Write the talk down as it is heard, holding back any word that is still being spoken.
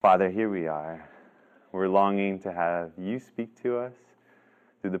Father, here we are. We're longing to have you speak to us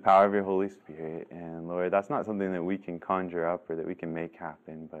through the power of your Holy Spirit. And Lord, that's not something that we can conjure up or that we can make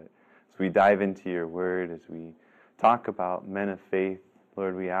happen. But as we dive into your word, as we talk about men of faith,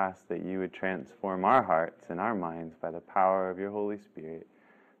 Lord, we ask that you would transform our hearts and our minds by the power of your Holy Spirit.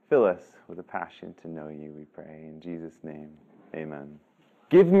 Fill us with a passion to know you, we pray. In Jesus' name, amen.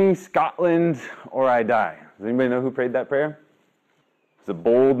 Give me Scotland or I die. Does anybody know who prayed that prayer? It's a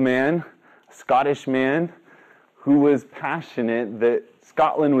bold man, a Scottish man, who was passionate that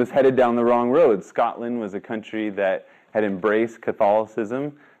Scotland was headed down the wrong road. Scotland was a country that had embraced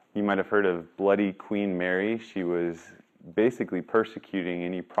Catholicism. You might have heard of Bloody Queen Mary. She was basically persecuting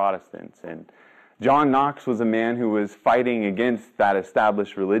any Protestants. And John Knox was a man who was fighting against that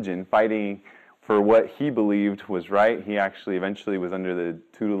established religion, fighting for what he believed was right. He actually eventually was under the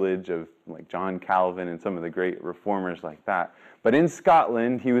tutelage of like John Calvin and some of the great reformers like that. But in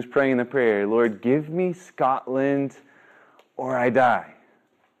Scotland, he was praying the prayer, Lord, give me Scotland or I die.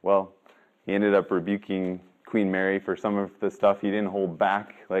 Well, he ended up rebuking Queen Mary for some of the stuff he didn't hold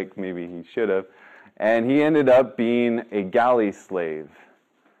back like maybe he should have. And he ended up being a galley slave.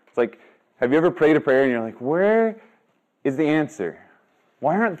 It's like, have you ever prayed a prayer and you're like, where is the answer?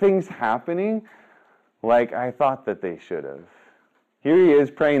 Why aren't things happening like I thought that they should have? Here he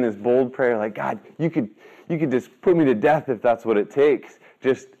is praying this bold prayer like, God, you could just put me to death if that's what it takes.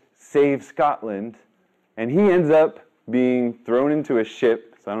 Just save Scotland. And he ends up being thrown into a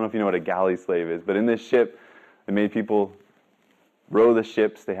ship. So I don't know if you know what a galley slave is, but in this ship, they made people row the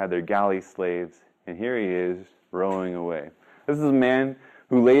ships. They had their galley slaves. And here he is rowing away. This is a man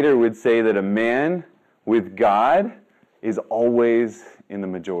who later would say that a man with God is always in the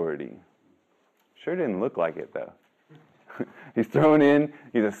majority. Sure didn't look like it, though. He's thrown in,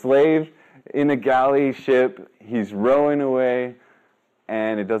 he's a slave in a galley ship, he's rowing away,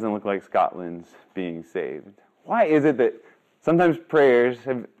 and it doesn't look like Scotland's being saved. Why is it that sometimes prayers,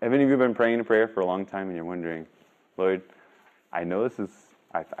 have any of you been praying a prayer for a long time and you're wondering, Lord, I know this is,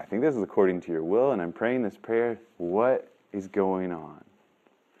 I think this is according to your will, and I'm praying this prayer, what is going on?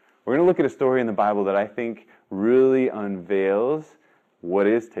 We're going to look at a story in the Bible that I think really unveils what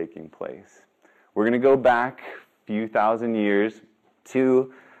is taking place. We're going to go back a few thousand years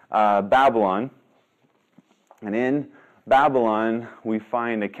to Babylon. And in Babylon, we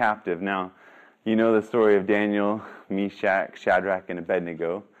find a captive. Now, you know the story of Daniel, Meshach, Shadrach, and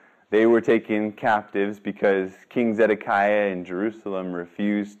Abednego. They were taken captives because King Zedekiah in Jerusalem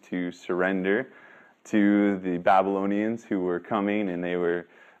refused to surrender to the Babylonians who were coming, and they were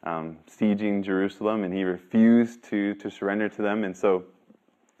sieging Jerusalem, and he refused to surrender to them. And so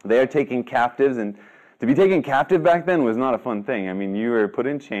they are taken captives, and to be taken captive back then was not a fun thing. I mean, you were put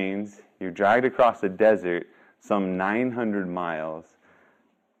in chains, you're dragged across a desert some 900 miles.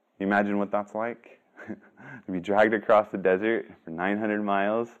 Can you imagine what that's like? To be dragged across the desert for 900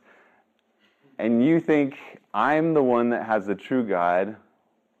 miles, and you think, I'm the one that has the true God.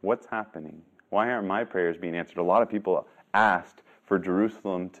 What's happening? Why aren't my prayers being answered? A lot of people asked for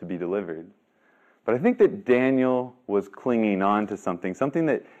Jerusalem to be delivered. But I think that Daniel was clinging on to something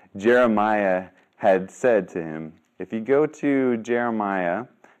that Jeremiah had said to him. If you go to Jeremiah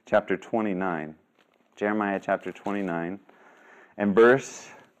chapter 29, and verse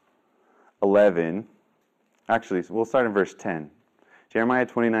 11, actually, we'll start in verse 10. Jeremiah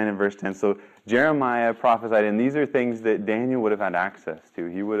 29 and verse 10. So Jeremiah prophesied, and these are things that Daniel would have had access to.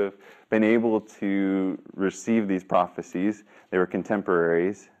 He would have been able to receive these prophecies. They were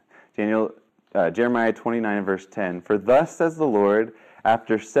contemporaries. Jeremiah 29 and verse 10. For thus says the Lord,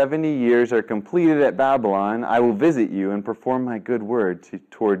 after 70 years are completed at Babylon, I will visit you and perform my good word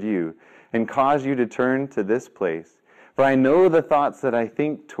toward you, and cause you to turn to this place. For I know the thoughts that I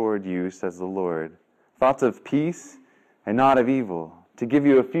think toward you, says the Lord, thoughts of peace and not of evil, to give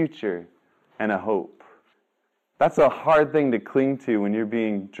you a future and a hope. That's a hard thing to cling to when you're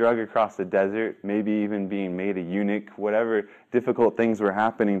being dragged across the desert, maybe even being made a eunuch, whatever difficult things were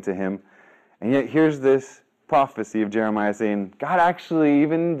happening to him. And yet here's this prophecy of Jeremiah saying, God actually,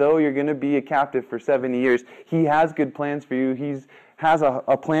 even though you're going to be a captive for 70 years, He has good plans for you. He has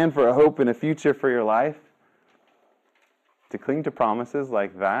a plan for a hope and a future for your life. To cling to promises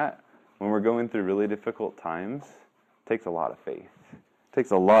like that when we're going through really difficult times takes a lot of faith. It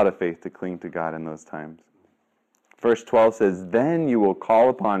takes a lot of faith to cling to God in those times. Verse 12 says, then you will call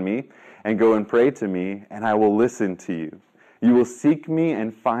upon me and go and pray to me, and I will listen to you. You will seek me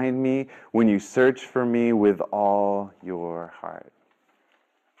and find me when you search for me with all your heart.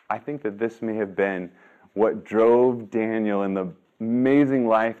 I think that this may have been what drove Daniel in the amazing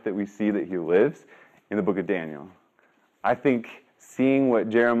life that we see that he lives in the book of Daniel. I think seeing what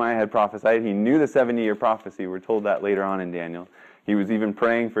Jeremiah had prophesied. He knew the 70-year prophecy. We're told that later on in Daniel. He was even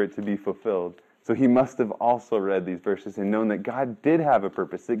praying for it to be fulfilled. So he must have also read these verses and known that God did have a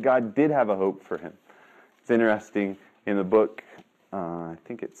purpose, that God did have a hope for him. It's interesting in the book, I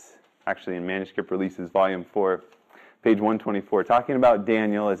think it's actually in Manuscript Releases, Volume 4, page 124, talking about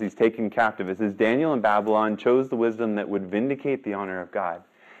Daniel as he's taken captive. It says, Daniel in Babylon chose the wisdom that would vindicate the honor of God.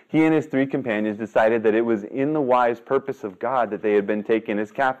 He and his 3 companions decided that it was in the wise purpose of God that they had been taken as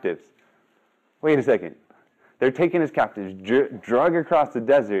captives. Wait a second. They're taken as captives, drug across the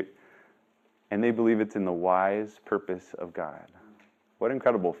desert, and they believe it's in the wise purpose of God. What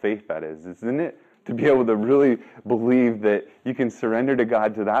incredible faith that is, isn't it? To be able to really believe that you can surrender to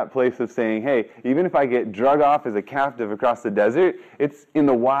God to that place of saying, hey, even if I get drug off as a captive across the desert, it's in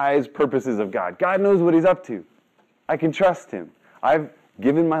the wise purposes of God. God knows what he's up to. I can trust him. I've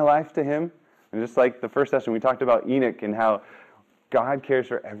given my life to him. And just like the first session, we talked about Enoch and how God cares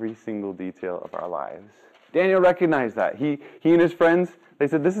for every single detail of our lives. Daniel recognized that. He and his friends, they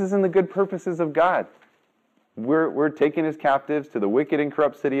said, this is in the good purposes of God. We're taken as captives to the wicked and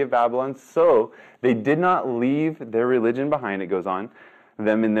corrupt city of Babylon. So they did not leave their religion behind, it goes on,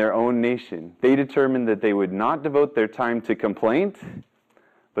 them in their own nation. They determined that they would not devote their time to complaint,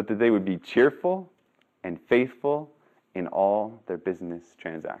 but that they would be cheerful and faithful in all their business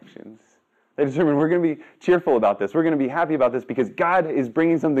transactions. They determined we're going to be cheerful about this. We're going to be happy about this because God is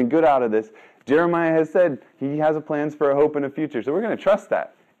bringing something good out of this. Jeremiah has said he has plans for a hope and a future. So we're going to trust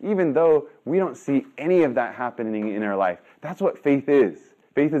that, even though we don't see any of that happening in our life. That's what faith is.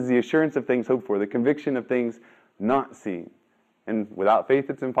 Faith is the assurance of things hoped for, the conviction of things not seen. And without faith,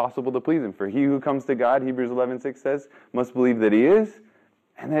 it's impossible to please him. For he who comes to God, Hebrews 11:6 says, must believe that he is,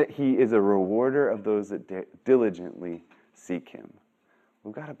 and that he is a rewarder of those that diligently seek him.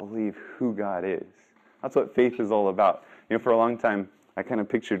 We've got to believe who God is. That's what faith is all about. You know, for a long time, I kind of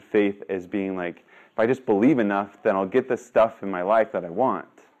pictured faith as being like, if I just believe enough, then I'll get the stuff in my life that I want.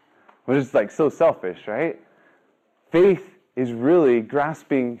 Which is like so selfish, right? Faith is really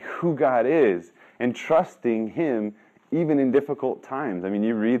grasping who God is and trusting him even in difficult times. I mean,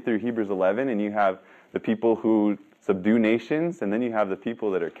 you read through Hebrews 11 and you have the people who subdue nations, and then you have the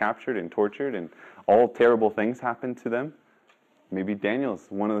people that are captured and tortured and all terrible things happen to them. Maybe Daniel's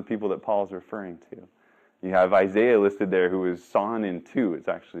one of the people that Paul's referring to. You have Isaiah listed there who was sawn in two. It's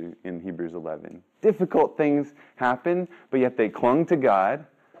actually in Hebrews 11. Difficult things happen, but yet they clung to God.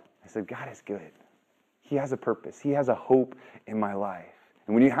 I said, God is good. He has a purpose. He has a hope in my life.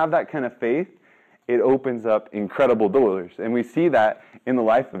 And when you have that kind of faith, it opens up incredible doors. And we see that in the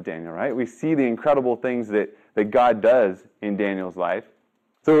life of Daniel, right? We see the incredible things that God does in Daniel's life.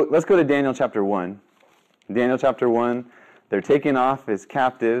 So let's go to Daniel chapter 1. Daniel chapter 1, they're taken off as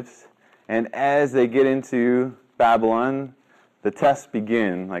captives. And as they get into Babylon, the tests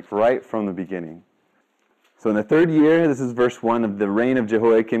begin, like right from the beginning. So in the 3rd year, this is verse 1 of the reign of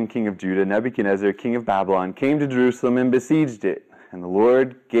Jehoiakim, king of Judah, Nebuchadnezzar, king of Babylon, came to Jerusalem and besieged it. And the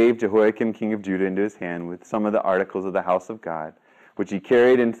Lord gave Jehoiakim, king of Judah, into his hand with some of the articles of the house of God, which he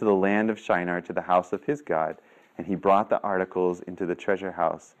carried into the land of Shinar to the house of his God. And he brought the articles into the treasure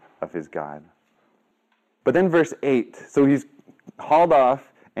house of his God. But then verse 8, so he's hauled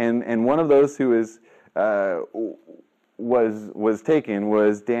off, and one of those who was taken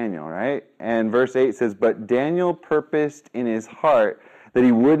was Daniel, right? And verse 8 says, but Daniel purposed in his heart that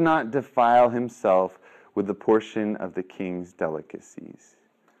he would not defile himself with the portion of the king's delicacies.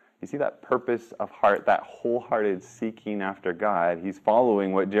 You see that purpose of heart, that wholehearted seeking after God. He's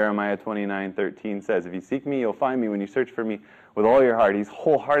following what Jeremiah 29:13 says. If you seek me, you'll find me when you search for me with all your heart. He's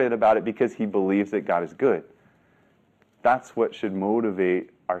wholehearted about it because he believes that God is good. That's what should motivate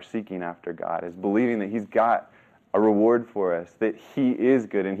our seeking after God, is believing that he's got a reward for us, that he is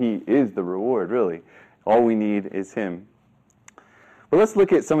good and he is the reward, really. All we need is him. Well, let's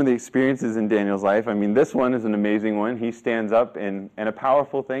look at some of the experiences in Daniel's life. I mean, this one is an amazing one. He stands up, and a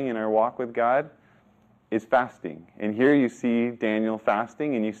powerful thing in our walk with God is fasting. And here you see Daniel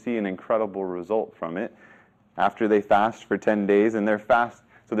fasting, and you see an incredible result from it. After they fast for 10 days, and they're fast.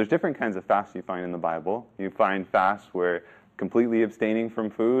 So there's different kinds of fasts you find in the Bible. You find fasts where completely abstaining from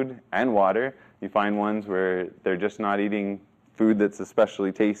food and water. You find ones where they're just not eating food that's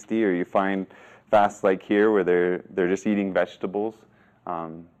especially tasty, or you find fasts like here where they're just eating vegetables.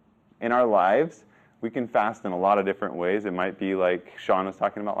 In our lives, we can fast in a lot of different ways. It might be like Sean was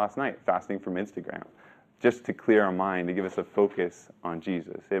talking about last night, fasting from Instagram, just to clear our mind, to give us a focus on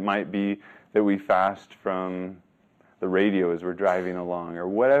Jesus. It might be that we fast from the radio as we're driving along, or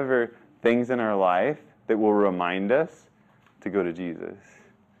whatever things in our life that will remind us to go to Jesus.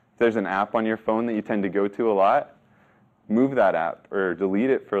 If there's an app on your phone that you tend to go to a lot, move that app or delete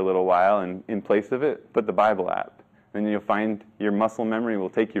it for a little while, and in place of it, put the Bible app. Then you'll find your muscle memory will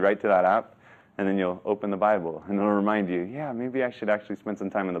take you right to that app, and then you'll open the Bible, and it'll remind you, yeah, maybe I should actually spend some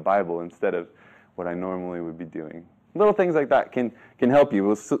time in the Bible instead of what I normally would be doing. Little things like that can help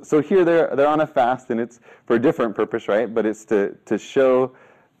you. So here they're on a fast, and it's for a different purpose, right? But it's to show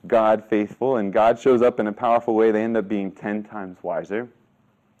God faithful, and God shows up in a powerful way. They end up being 10 times wiser.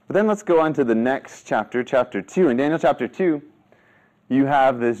 But then let's go on to the next chapter, chapter 2. In Daniel chapter 2, you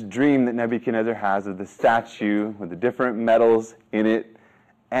have this dream that Nebuchadnezzar has of the statue with the different metals in it,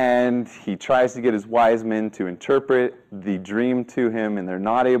 and he tries to get his wise men to interpret the dream to him, and they're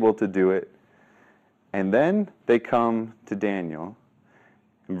not able to do it. And then they come to Daniel.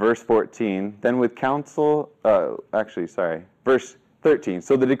 In verse 14, then with counsel, verse 13.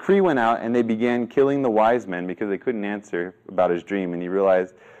 So the decree went out, and they began killing the wise men because they couldn't answer about his dream, and he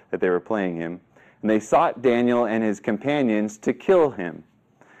realized that they were playing him. And they sought Daniel and his companions to kill him.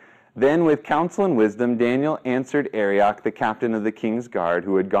 Then with counsel and wisdom, Daniel answered Arioch, the captain of the king's guard,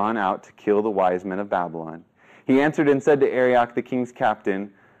 who had gone out to kill the wise men of Babylon. He answered and said to Arioch, the king's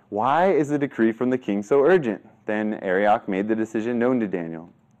captain, why is the decree from the king so urgent? Then Arioch made the decision known to Daniel.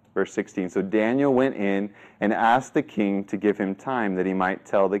 Verse 16, so Daniel went in and asked the king to give him time that he might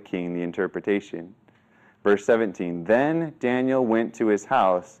tell the king the interpretation. Verse 17, then Daniel went to his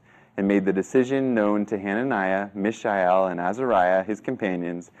house and made the decision known to Hananiah, Mishael, and Azariah, his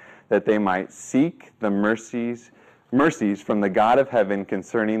companions, that they might seek the mercies from the God of heaven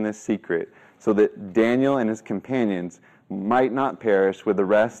concerning this secret, so that Daniel and his companions might not perish with the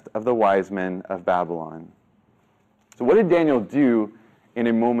rest of the wise men of Babylon. So what did Daniel do in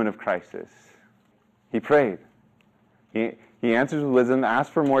a moment of crisis? He prayed. He answers with wisdom,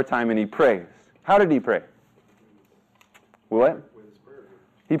 asked for more time, and he prays. How did he pray? What?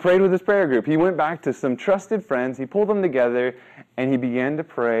 He prayed with his prayer group. He went back to some trusted friends, he pulled them together, and he began to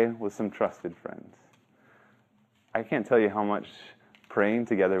pray with some trusted friends. I can't tell you how much praying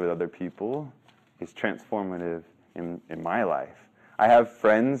together with other people is transformative in my life. I have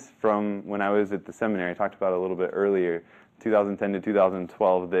friends from when I was at the seminary, I talked about it a little bit earlier, 2010 to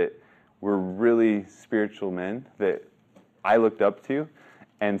 2012, that were really spiritual men that I looked up to.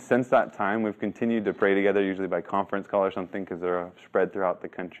 And since that time, we've continued to pray together, usually by conference call or something, because they're spread throughout the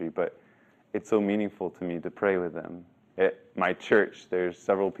country. But it's so meaningful to me to pray with them. At my church, there's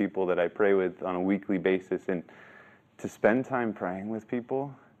several people that I pray with on a weekly basis. And to spend time praying with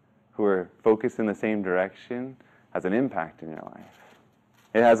people who are focused in the same direction has an impact in your life.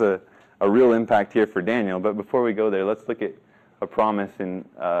 It has a real impact here for Daniel. But before we go there, let's look at a promise in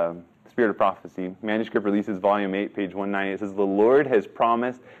Spirit of Prophecy. Manuscript Releases, Volume 8, page 190. It says, the Lord has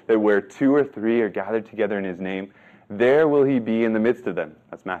promised that where 2 or 3 are gathered together in his name, there will he be in the midst of them.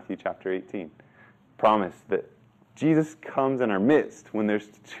 That's Matthew chapter 18. Promise that Jesus comes in our midst when there's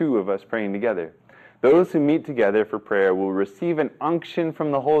 2 of us praying together. Those who meet together for prayer will receive an unction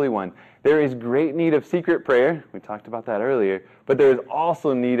from the Holy One. There is great need of secret prayer. We talked about that earlier. But there is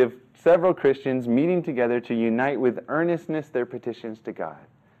also need of several Christians meeting together to unite with earnestness their petitions to God.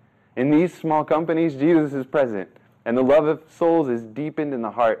 In these small companies, Jesus is present, and the love of souls is deepened in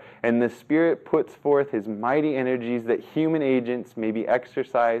the heart, and the Spirit puts forth his mighty energies that human agents may be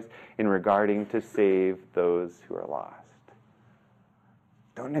exercised in regarding to save those who are lost.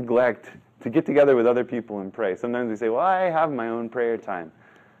 Don't neglect to get together with other people and pray. Sometimes we say, well, I have my own prayer time.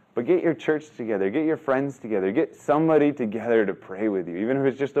 But get your church together, get your friends together, get somebody together to pray with you, even if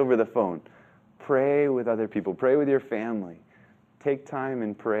it's just over the phone. Pray with other people, pray with your family. Take time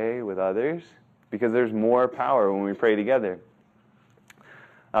and pray with others, because there's more power when we pray together.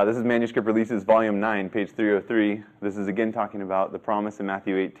 This is Manuscript Releases, Volume 9, page 303. This is again talking about the promise in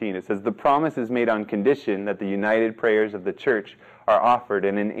Matthew 18. It says, the promise is made on condition that the united prayers of the church are offered,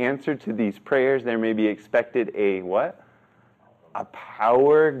 and in answer to these prayers there may be expected a what? A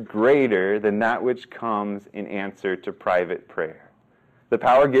power greater than that which comes in answer to private prayer. The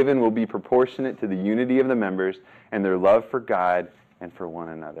power given will be proportionate to the unity of the members and their love for God and for one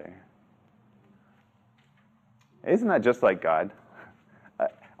another. Isn't that just like God?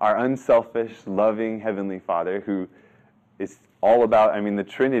 Our unselfish, loving Heavenly Father, who is all about, the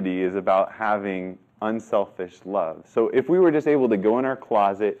Trinity is about having unselfish love. So if we were just able to go in our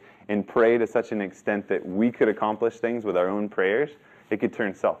closet and pray to such an extent that we could accomplish things with our own prayers, it could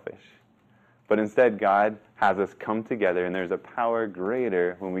turn selfish. But instead, God has us come together, and there's a power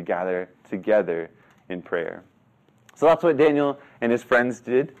greater when we gather together in prayer. So that's what Daniel and his friends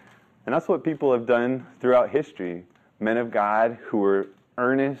did, and that's what people have done throughout history. Men of God who were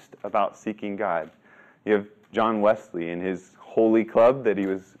earnest about seeking God. You have John Wesley and his Holy Club that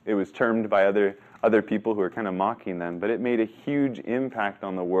it was termed by other other people who were kind of mocking them, but it made a huge impact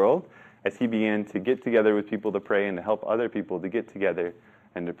on the world as he began to get together with people to pray and to help other people to get together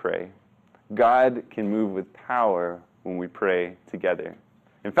and to pray. God can move with power when we pray together.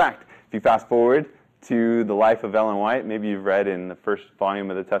 In fact, if you fast forward to the life of Ellen White, maybe you've read in the first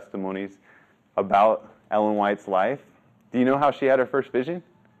volume of the Testimonies about Ellen White's life. Do you know how she had her first vision?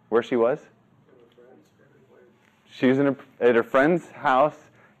 Where she was? She was at her friend's house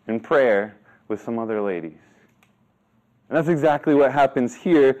in prayer with some other ladies. And that's exactly what happens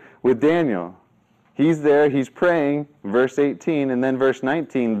here with Daniel. He's there, he's praying, verse 18, and then verse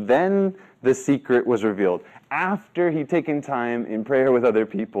 19, then the secret was revealed. After he'd taken time in prayer with other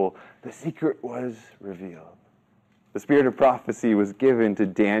people, the secret was revealed. The spirit of prophecy was given to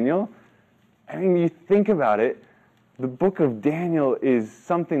Daniel. I mean, you think about it, the book of Daniel is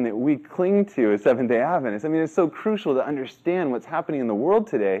something that we cling to as Seventh-day Adventists. I mean, it's so crucial to understand what's happening in the world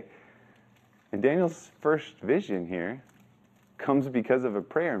today. And Daniel's first vision here comes because of a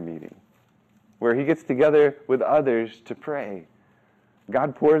prayer meeting where he gets together with others to pray.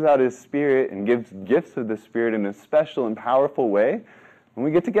 God pours out his Spirit and gives gifts of the Spirit in a special and powerful way when we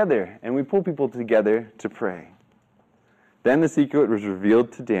get together and we pull people together to pray. Then the secret was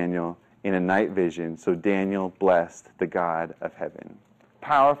revealed to Daniel in a night vision, so Daniel blessed the God of heaven.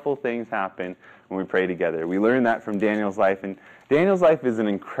 Powerful things happen when we pray together. We learn that from Daniel's life, and Daniel's life is an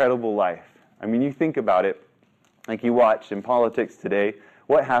incredible life. I mean, you think about it, like you watch in politics today,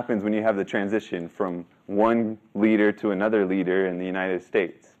 what happens when you have the transition from one leader to another leader in the United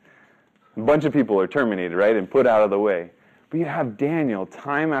States? A bunch of people are terminated, right, and put out of the way. But you have Daniel,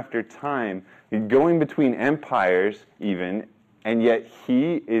 time after time, going between empires even, and yet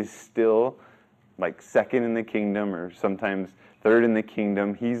he is still like second in the kingdom or sometimes third in the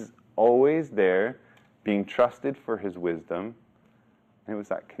kingdom. He's always there being trusted for his wisdom. And it was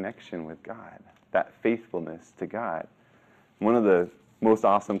that connection with God, that faithfulness to God. One of the most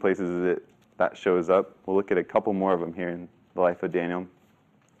awesome places that shows up, we'll look at a couple more of them here in the life of Daniel,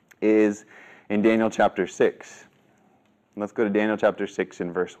 is in Daniel chapter 6. Let's go to Daniel chapter 6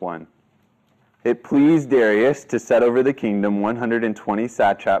 and verse 1. It pleased Darius to set over the kingdom 120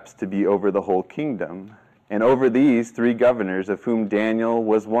 satraps to be over the whole kingdom, and over these 3 governors, of whom Daniel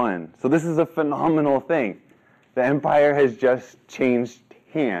was one. So this is a phenomenal thing. The empire has just changed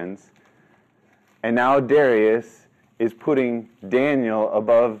hands, and now Darius is putting Daniel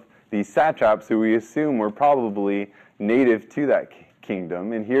above these satraps who we assume were probably native to that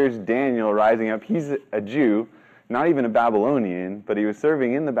kingdom. And here's Daniel rising up. He's a Jew, not even a Babylonian, but he was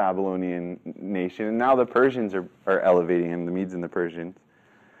serving in the Babylonian nation. And now the Persians are elevating him, the Medes and the Persians.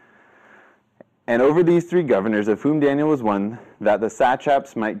 And over these 3 governors, of whom Daniel was one, that the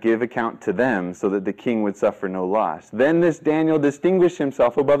satraps might give account to them, so that the king would suffer no loss. Then this Daniel distinguished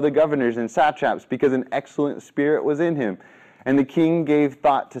himself above the governors and satraps, because an excellent spirit was in him. And the king gave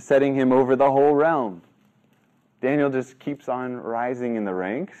thought to setting him over the whole realm. Daniel just keeps on rising in the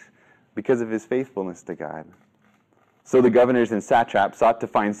ranks because of his faithfulness to God. So the governors and satraps sought to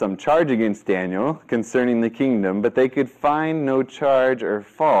find some charge against Daniel concerning the kingdom, but they could find no charge or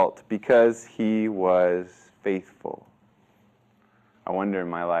fault because he was faithful. I wonder in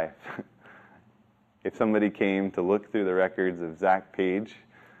my life, if somebody came to look through the records of Zach Page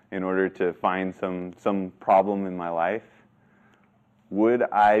in order to find some problem in my life, would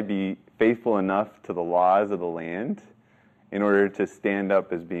I be faithful enough to the laws of the land in order to stand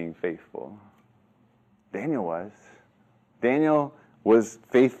up as being faithful? Daniel was. Daniel was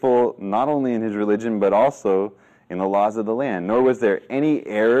faithful not only in his religion, but also in the laws of the land. Nor was there any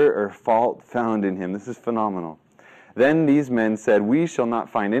error or fault found in him. This is phenomenal. Then these men said, we shall not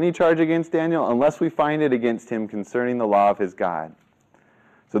find any charge against Daniel unless we find it against him concerning the law of his God.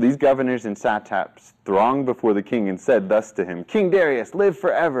 So these governors and satraps thronged before the king and said thus to him, King Darius, live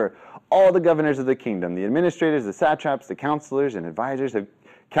forever. All the governors of the kingdom, the administrators, the satraps, the counselors, and advisors have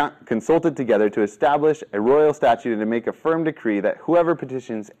consulted together to establish a royal statute and to make a firm decree that whoever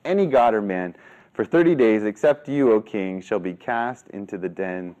petitions any god or man for 30 days, except you, O king, shall be cast into the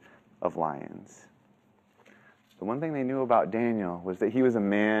den of lions. The one thing they knew about Daniel was that he was a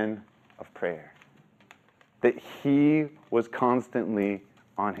man of prayer, that he was constantly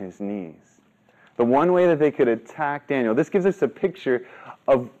on his knees. The one way that they could attack Daniel, this gives us a picture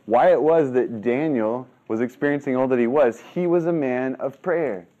of why it was that Daniel was experiencing all that he was a man of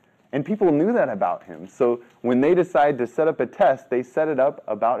prayer. And people knew that about him. So when they decided to set up a test, they set it up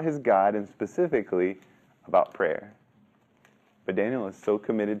about his God and specifically about prayer. But Daniel is so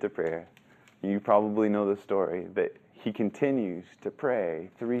committed to prayer. You probably know the story that he continues to pray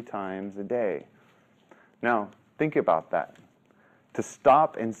 3 times a day. Now, think about that. To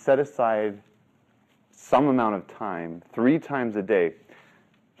stop and set aside some amount of time, 3 times a day,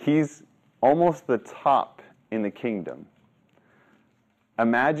 he's almost the top in the kingdom.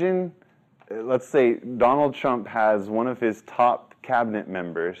 Imagine, let's say Donald Trump has one of his top cabinet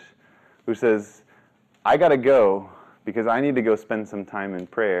members who says, I got to go because I need to go spend some time in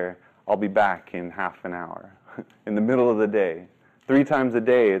prayer. I'll be back in half an hour in the middle of the day. 3 times a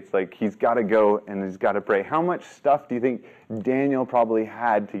day, it's like he's got to go and he's got to pray. How much stuff do you think Daniel probably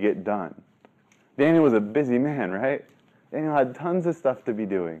had to get done? Daniel was a busy man, right? Daniel had tons of stuff to be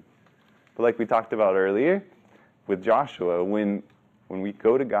doing. But like we talked about earlier with Joshua, when we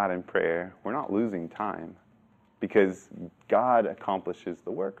go to God in prayer, we're not losing time because God accomplishes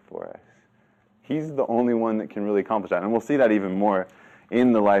the work for us. He's the only one that can really accomplish that. And we'll see that even more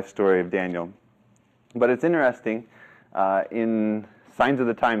in the life story of Daniel. But it's interesting, in Signs of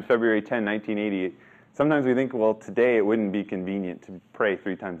the Times, February 10, 1980, sometimes we think, well, today it wouldn't be convenient to pray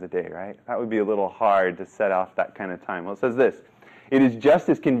 3 times a day, right? That would be a little hard to set off that kind of time. Well, it says this, it is just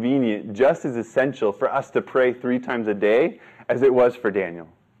as convenient, just as essential for us to pray 3 times a day as it was for Daniel.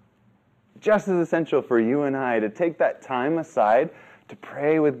 Just as essential for you and I to take that time aside to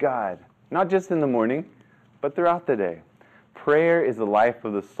pray with God, not just in the morning, but throughout the day. Prayer is the life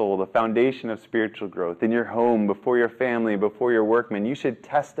of the soul, the foundation of spiritual growth. In your home, before your family, before your workmen, you should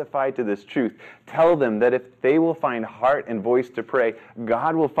testify to this truth. Tell them that if they will find heart and voice to pray,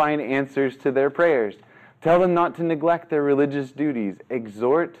 God will find answers to their prayers. Tell them not to neglect their religious duties.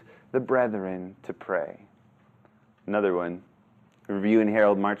 Exhort the brethren to pray. Another one, Review and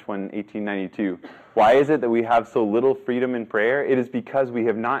Herald, March 1, 1892. Why is it that we have so little freedom in prayer? It is because we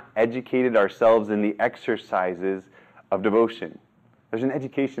have not educated ourselves in the exercises of devotion. There's an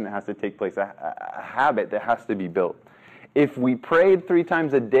education that has to take place, a habit that has to be built. If we prayed 3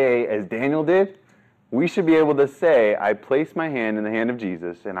 times a day as Daniel did, we should be able to say, I place my hand in the hand of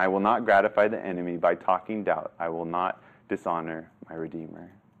Jesus, and I will not gratify the enemy by talking doubt. I will not dishonor my Redeemer.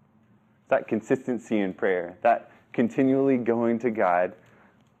 It's that consistency in prayer, that continually going to God,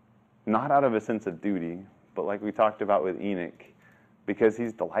 not out of a sense of duty, but like we talked about with Enoch, because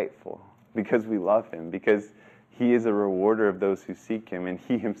he's delightful, because we love him, because he is a rewarder of those who seek him, and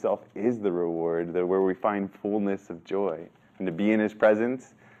he himself is the reward, where we find fullness of joy. And to be in his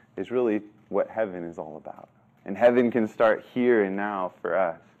presence is really what heaven is all about. And heaven can start here and now for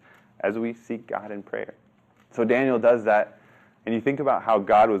us as we seek God in prayer. So Daniel does that, and you think about how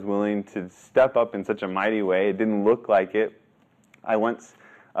God was willing to step up in such a mighty way. It didn't look like it. I once,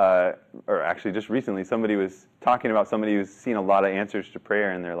 or actually just recently, somebody was talking about somebody who's seen a lot of answers to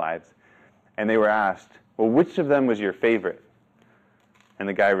prayer in their lives. And they were asked, well, which of them was your favorite? And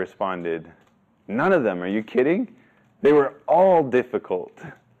the guy responded, none of them. Are you kidding? They were all difficult.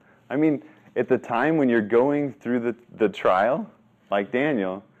 I mean, at the time when you're going through the trial, like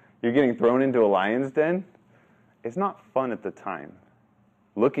Daniel, you're getting thrown into a lion's den. It's not fun at the time.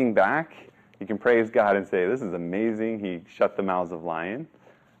 Looking back, you can praise God and say, this is amazing. He shut the mouths of lions.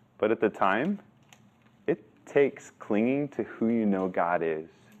 But at the time, it takes clinging to who you know God is.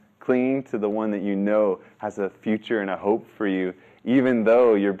 Clinging to the one that you know has a future and a hope for you, even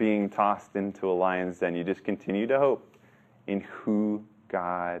though you're being tossed into a lion's den. You just continue to hope in who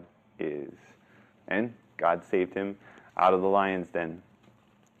God is. And God saved him out of the lion's den.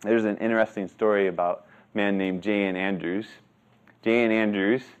 There's an interesting story about a man named J.N. Andrews. J.N.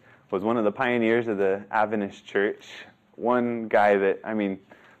 Andrews was one of the pioneers of the Adventist church. One guy that,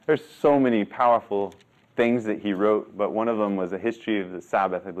 there's so many powerful things that he wrote, but one of them was a history of the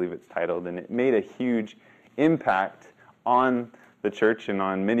Sabbath, I believe it's titled, and it made a huge impact on the church and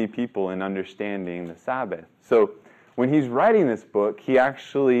on many people in understanding the Sabbath. So when he's writing this book, he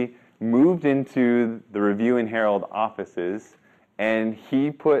actually moved into the Review and Herald offices, and he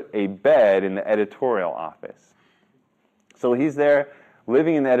put a bed in the editorial office. So he's there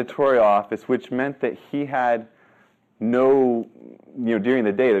living in the editorial office, which meant that he had during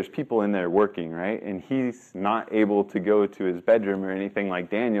the day, there's people in there working, right? And he's not able to go to his bedroom or anything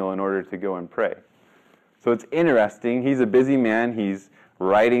like Daniel in order to go and pray. So it's interesting. He's a busy man. He's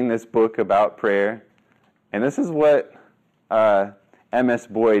writing this book about prayer. And this is what M.S.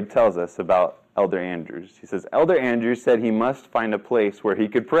 Boyd tells us about Elder Andrews. He says, Elder Andrews said he must find a place where he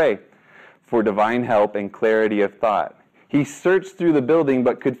could pray for divine help and clarity of thought. He searched through the building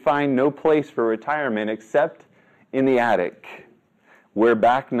but could find no place for retirement except in the attic, where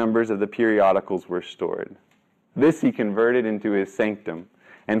back numbers of the periodicals were stored. This he converted into his sanctum,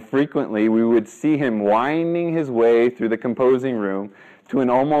 and frequently we would see him winding his way through the composing room to an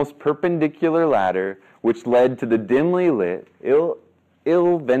almost perpendicular ladder which led to the dimly lit,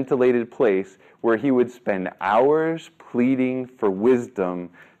 ill-ventilated place where he would spend hours pleading for wisdom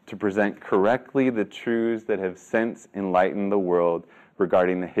to present correctly the truths that have since enlightened the world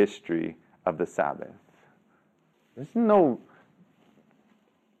regarding the history of the Sabbath.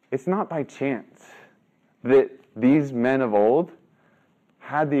 It's not by chance that these men of old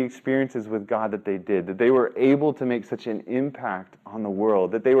had the experiences with God that they did, that they were able to make such an impact on the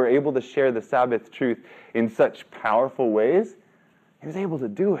world, that they were able to share the Sabbath truth in such powerful ways. He was able to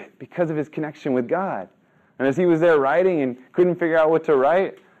do it because of his connection with God. And as he was there writing and couldn't figure out what to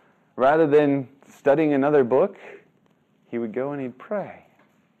write, rather than studying another book, he would go and he'd pray.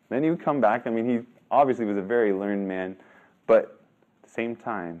 Then he would come back. I mean, he obviously was a very learned man, but at the same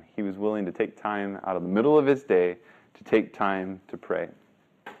time, he was willing to take time out of the middle of his day to take time to pray.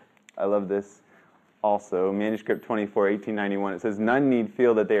 I love this also. Manuscript 24, 1891, it says, "None need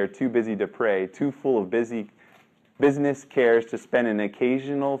feel that they are too busy to pray, too full of business cares to spend an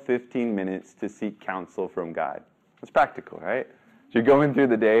occasional 15 minutes to seek counsel from God." It's practical, right? So you're going through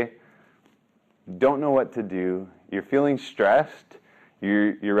the day, don't know what to do, you're feeling stressed,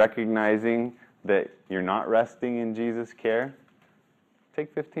 you're recognizing that you're not resting in Jesus' care.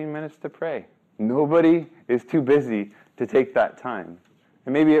 Take 15 minutes to pray. Nobody is too busy to take that time.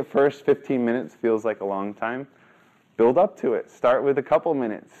 And maybe at first 15 minutes feels like a long time. Build up to it. Start with a couple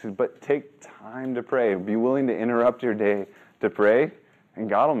minutes, but take time to pray. Be willing to interrupt your day to pray, and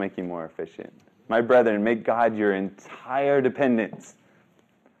God will make you more efficient. My brethren, make God your entire dependence.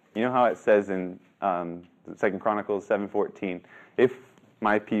 You know how it says in 2 Chronicles 7:14, "If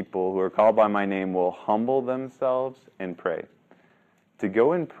my people who are called by my name will humble themselves and pray." To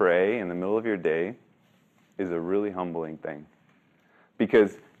go and pray in the middle of your day is a really humbling thing.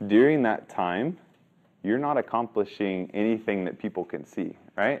 Because during that time, you're not accomplishing anything that people can see,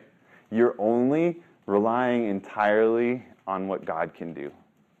 right? You're only relying entirely on what God can do.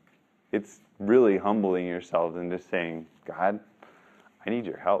 It's really humbling yourselves and just saying, "God, I need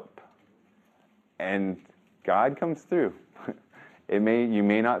your help." And God comes through. You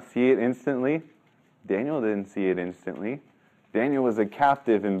may not see it instantly. Daniel didn't see it instantly. Daniel was a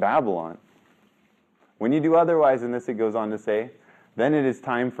captive in Babylon. When you do otherwise, in this it goes on to say, "Then it is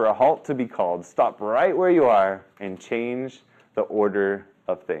time for a halt to be called. Stop right where you are and change the order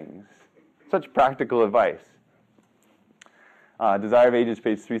of things." Such practical advice. Desire of Ages,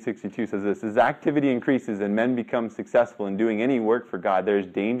 page 362, says this: "As activity increases and men become successful in doing any work for God, there is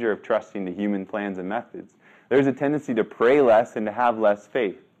danger of trusting to human plans and methods. There is a tendency to pray less and to have less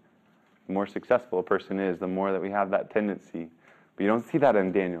faith." The more successful a person is, the more that we have that tendency. But you don't see that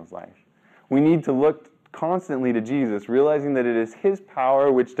in Daniel's life. We need to look constantly to Jesus, realizing that it is his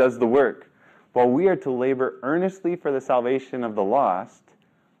power which does the work. While we are to labor earnestly for the salvation of the lost,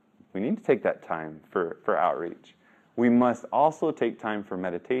 we need to take that time for outreach. We must also take time for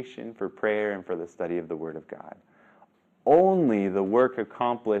meditation, for prayer, and for the study of the Word of God. Only the work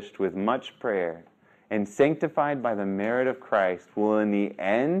accomplished with much prayer and sanctified by the merit of Christ will in the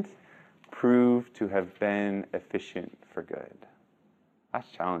end prove to have been efficient for good. That's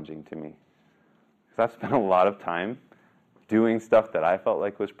challenging to me. Because I've spent a lot of time doing stuff that I felt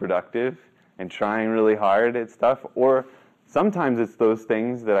like was productive and trying really hard at stuff. Or sometimes it's those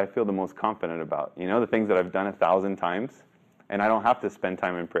things that I feel the most confident about. You know, the things that I've done 1,000 times, and I don't have to spend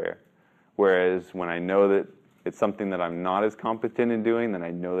time in prayer. Whereas when I know that it's something that I'm not as competent in doing, then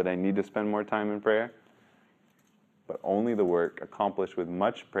I know that I need to spend more time in prayer. But only the work accomplished with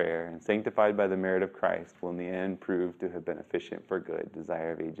much prayer and sanctified by the merit of Christ will in the end prove to have been efficient for good.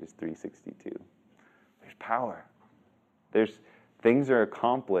 Desire of Ages 362. There's power. Things are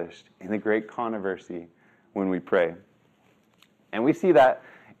accomplished in the great controversy when we pray. And we see that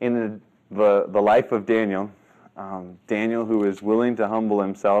in the life of Daniel. Daniel, who is willing to humble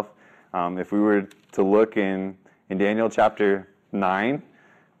himself. If we were to look in Daniel chapter 9,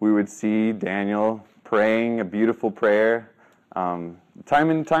 we would see Daniel praying a beautiful prayer. Time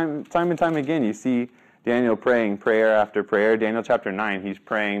and time again, you see Daniel praying prayer after prayer. Daniel chapter 9, he's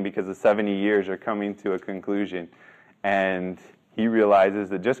praying because the 70 years are coming to a conclusion. And he realizes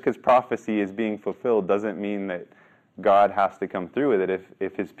that just because prophecy is being fulfilled doesn't mean that God has to come through with it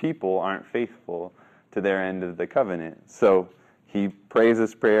if his people aren't faithful to their end of the covenant. So he prays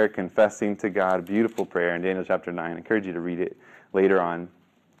this prayer, confessing to God, beautiful prayer in Daniel chapter 9. I encourage you to read it later on.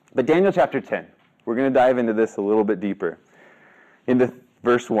 But Daniel chapter 10, we're going to dive into this a little bit deeper.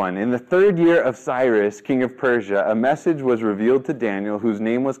 Verse 1, "In the 3rd year of Cyrus, king of Persia, a message was revealed to Daniel, whose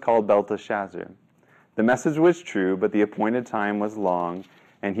name was called Belteshazzar. The message was true, but the appointed time was long,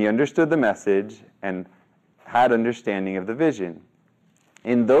 and he understood the message and had understanding of the vision.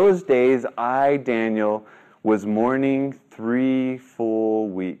 In those days, I, Daniel, was mourning 3 full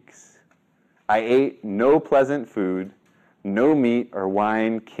weeks. I ate no pleasant food, no meat or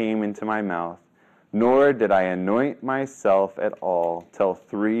wine came into my mouth, nor did I anoint myself at all till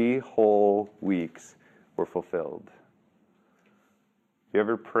 3 whole weeks were fulfilled. You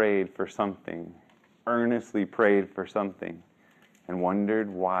ever prayed for something, earnestly prayed for something, and wondered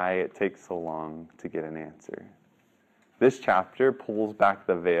why it takes so long to get an answer? This chapter pulls back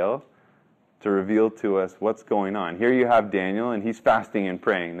the veil to reveal to us what's going on. Here you have Daniel, and he's fasting and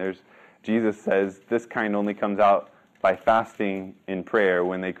praying. Jesus says this kind only comes out by fasting in prayer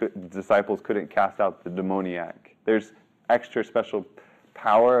when disciples couldn't cast out the demoniac. There's extra special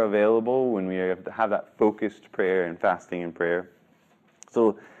power available when we have that focused prayer and fasting and prayer.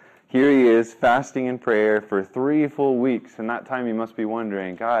 So here he is fasting in prayer for 3 full weeks. And that time he must be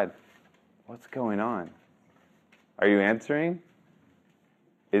wondering, God, what's going on? Are you answering?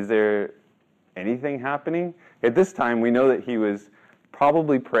 Is there anything happening? At this time, we know that he was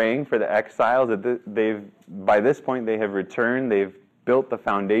probably praying for the exiles. By this point, they have returned. They've built the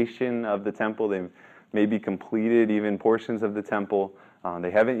foundation of the temple. They've maybe completed even portions of the temple.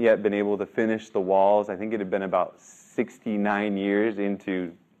 They haven't yet been able to finish the walls. I think it had been about 69 years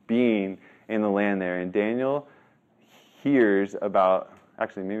into being in the land there. And Daniel hears about,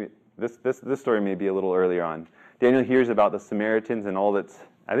 actually maybe this story may be a little earlier on. Daniel hears about the Samaritans and all that's,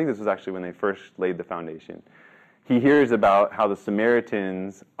 I think this was actually when they first laid the foundation. He hears about how the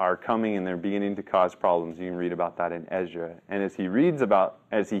Samaritans are coming and they're beginning to cause problems. You can read about that in Ezra. And as he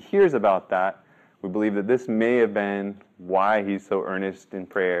hears about that, we believe that this may have been why he's so earnest in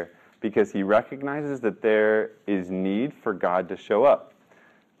prayer, because he recognizes that there is need for God to show up,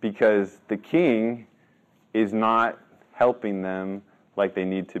 because the king is not helping them like they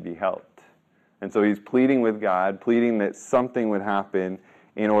need to be helped. And so he's pleading with God, pleading that something would happen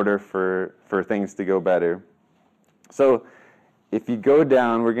in order for things to go better. So if you go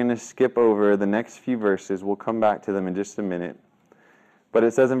down, we're going to skip over the next few verses. We'll come back to them in just a minute. But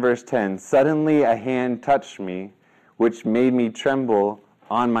it says in verse 10, "Suddenly a hand touched me, which made me tremble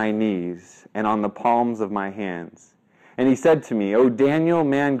on my knees and on the palms of my hands. And he said to me, O Daniel,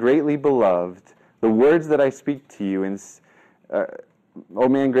 man greatly beloved, the words that I speak to you, O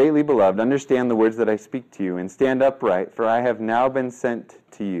man greatly beloved, understand the words that I speak to you, and stand upright, for I have now been sent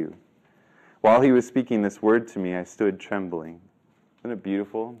to you. While he was speaking this word to me, I stood trembling." Isn't it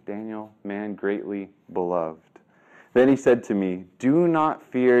beautiful? Daniel, man greatly beloved. Then he said to me, "Do not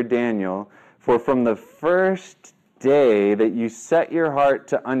fear, Daniel, for from the first day that you set your heart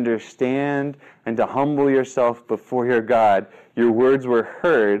to understand and to humble yourself before your God, your words were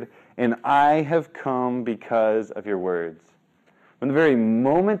heard, and I have come because of your words." From the very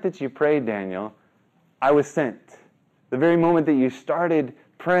moment that you prayed, Daniel, I was sent. The very moment that you started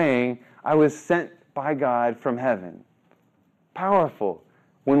praying, I was sent by God from heaven. Powerful.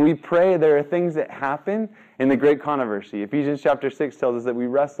 When we pray, there are things that happen in the great controversy. Ephesians chapter 6 tells us that we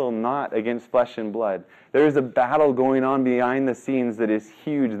wrestle not against flesh and blood. There is a battle going on behind the scenes that is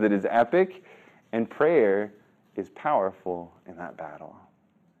huge, that is epic, and prayer is powerful in that battle.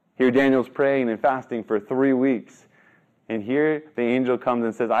 Here Daniel's praying and fasting for 3 weeks. And here the angel comes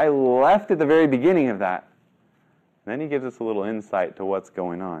and says, I left at the very beginning of that. And then he gives us a little insight to what's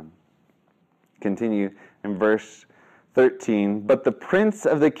going on. Continue in verse 13. "But the prince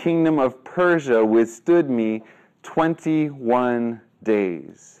of the kingdom of Persia withstood me 21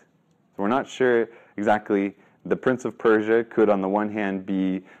 days. So we're not sure exactly. The prince of Persia could, on the one hand,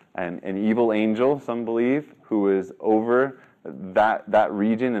 be an evil angel, some believe, who was over that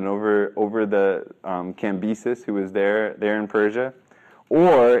region and over the Cambyses, who was there in Persia.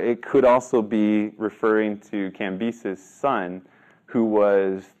 Or it could also be referring to Cambyses' son, who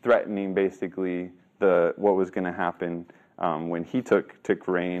was threatening basically what was going to happen when he took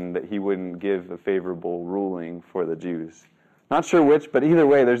reign, that he wouldn't give a favorable ruling for the Jews. Not sure which, but either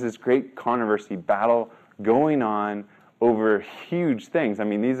way, there's this great controversy battle going on over huge things. I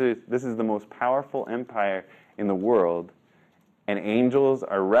mean, this is the most powerful empire in the world, and angels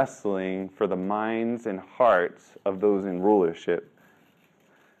are wrestling for the minds and hearts of those in rulership.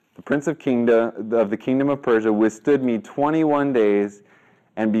 "The prince of the kingdom of Persia withstood me 21 days,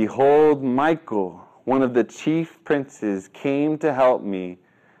 and behold, Michael, one of the chief princes, came to help me,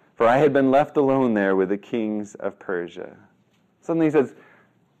 for I had been left alone there with the kings of Persia." Suddenly he says,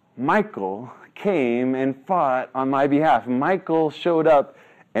 Michael came and fought on my behalf. Michael showed up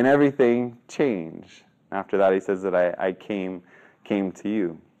and everything changed. After that he says that I came to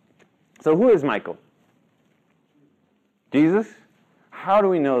you. So who is Michael? Jesus? How do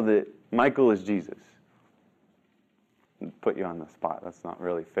we know that Michael is Jesus? Put you on the spot. That's not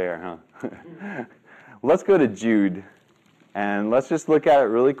really fair, huh? Let's go to Jude And let's just look at it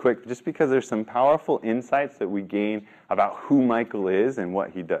really quick, just because there's some powerful insights that we gain about who Michael is and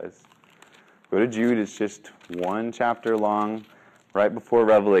what he does. Go to Jude. It's just one chapter long, right before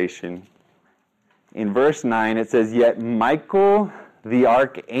Revelation. In verse 9, it says, "Yet Michael the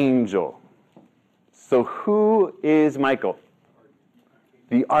archangel." So who is Michael?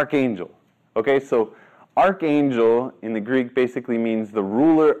 The archangel. Okay, so archangel in the Greek basically means the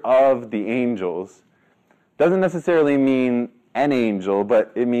ruler of the angels. Doesn't necessarily mean an angel,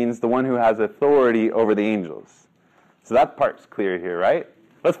 but it means the one who has authority over the angels. So that part's clear here, right?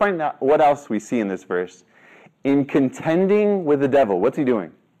 Let's find out what else we see in this verse. In contending with the devil, what's he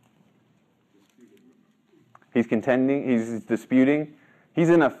doing? He's contending, he's disputing. He's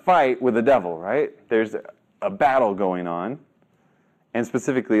in a fight with the devil, right? There's a battle going on. And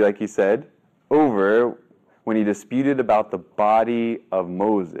specifically, like he said, over when he disputed about the body of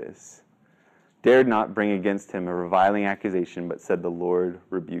Moses, dared not bring against him a reviling accusation, but said, "The Lord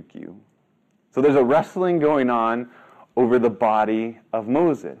rebuke you." So there's a wrestling going on over the body of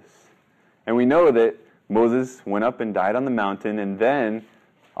Moses. And we know that Moses went up and died on the mountain, and then,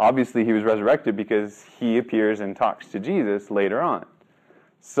 obviously, he was resurrected because he appears and talks to Jesus later on.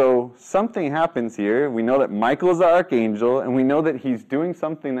 So something happens here. We know that Michael is the archangel, and we know that he's doing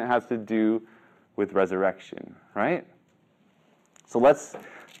something that has to do with resurrection, right? So let's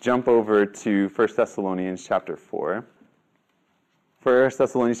jump over to 1 Thessalonians chapter 4. 1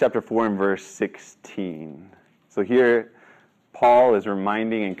 Thessalonians chapter 4 and verse 16. So here, Paul is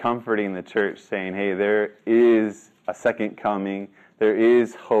reminding and comforting the church, saying, hey, there is a second coming. There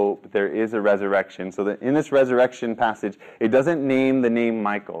is hope. There is a resurrection. So that in this resurrection passage, it doesn't name the name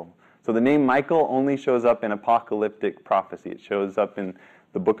Michael. So the name Michael only shows up in apocalyptic prophecy. It shows up in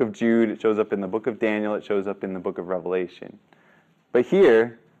the book of Jude. It shows up in the book of Daniel. It shows up in the book of Revelation. But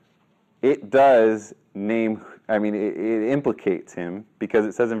here, it does name, it implicates him, because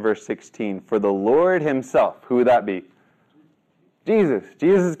it says in verse 16, "For the Lord himself," who would that be? Jesus.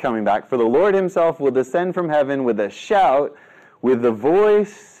 Jesus is coming back. "For the Lord himself will descend from heaven with a shout, with the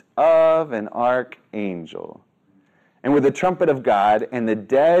voice of an archangel, and with the trumpet of God, and the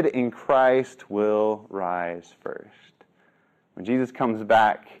dead in Christ will rise first." When Jesus comes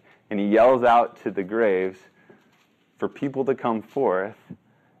back and he yells out to the graves for people to come forth,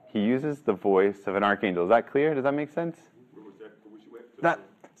 he uses the voice of an archangel. Is that clear? Does that make sense? That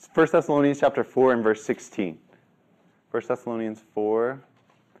 1 Thessalonians chapter 4 and verse 16. 1 Thessalonians 4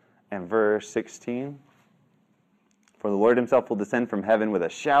 and verse 16. "For the Lord himself will descend from heaven with a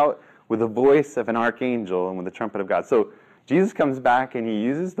shout, with the voice of an archangel, and with the trumpet of God." So Jesus comes back and he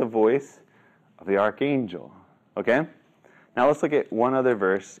uses the voice of the archangel. Okay? Now let's look at one other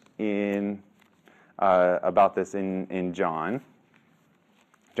verse in about this in John.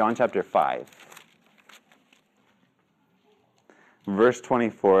 John chapter 5. Verse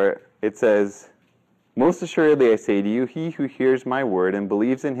 24, it says, "Most assuredly I say to you, he who hears my word and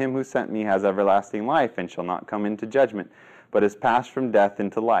believes in him who sent me has everlasting life, and shall not come into judgment, but is passed from death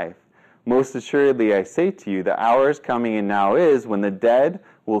into life. Most assuredly I say to you, the hour is coming and now is, when the dead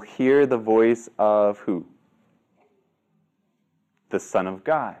will hear the voice of" who? The Son of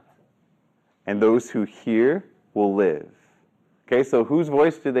God. "And those who hear will live." Okay, so whose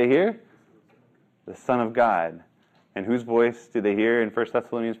voice do they hear? The Son of God. And whose voice do they hear in 1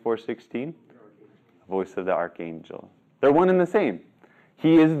 Thessalonians 4:16? The voice of the archangel. They're one and the same.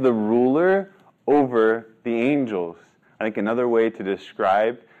 He is the ruler over the angels. I think another way to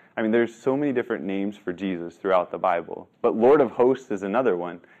describe, there's so many different names for Jesus throughout the Bible, but Lord of Hosts is another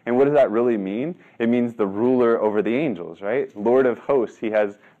one. And what does that really mean? It means the ruler over the angels, right? Lord of Hosts, he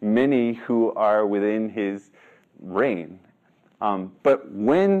has many who are within his reign. But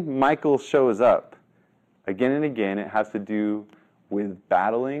when Michael shows up, again and again, it has to do with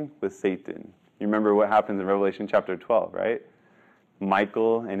battling with Satan. You remember what happens in Revelation chapter 12, right?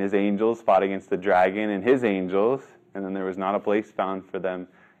 Michael and his angels fought against the dragon and his angels, and then there was not a place found for them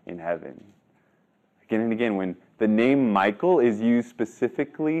in heaven. Again and again, when the name Michael is used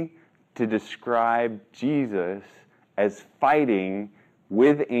specifically to describe Jesus as fighting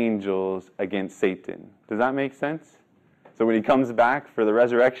with angels against Satan. Does that make sense? So when he comes back for the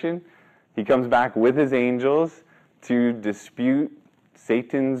resurrection, he comes back with his angels to dispute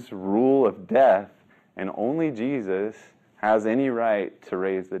Satan's rule of death, and only Jesus has any right to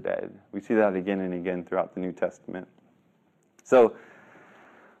raise the dead. We see that again and again throughout the New Testament. So,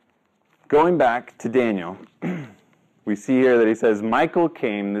 going back to Daniel, we see here that he says, Michael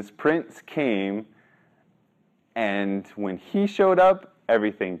came, this prince came, and when he showed up,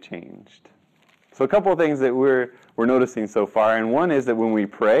 everything changed. So a couple of things that we're noticing so far, and one is that when we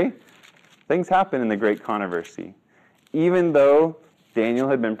pray, things happen in the great controversy. even though Daniel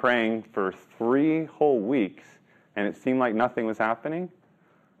had been praying for 3 whole weeks and it seemed like nothing was happening,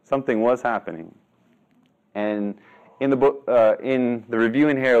 something was happening. And in the book, in the Review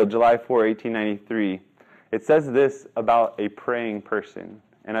and Herald, July 4, 1893, it says this about a praying person.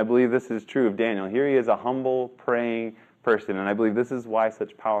 And I believe this is true of Daniel. Here he is, a humble, praying person. And I believe this is why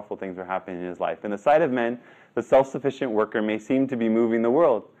such powerful things are happening in his life. In the sight of men, the self-sufficient worker may seem to be moving the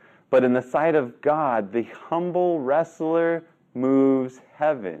world. But in the sight of God, the humble wrestler moves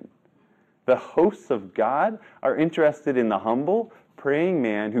heaven. The hosts of God are interested in the humble, praying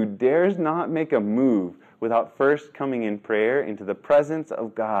man who dares not make a move without first coming in prayer into the presence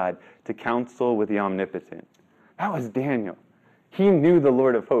of God to counsel with the omnipotent. That was Daniel. He knew the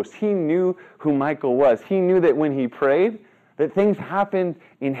Lord of hosts. He knew who Michael was. He knew that when he prayed, that things happened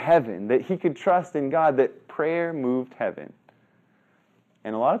in heaven, that he could trust in God, that prayer moved heaven.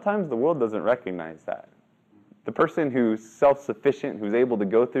 And a lot of times the world doesn't recognize that. The person who's self-sufficient, who's able to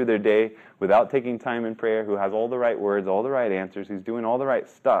go through their day without taking time in prayer, who has all the right words, all the right answers, who's doing all the right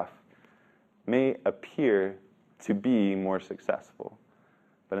stuff, may appear to be more successful.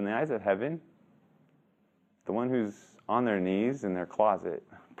 But in the eyes of heaven, the one who's on their knees in their closet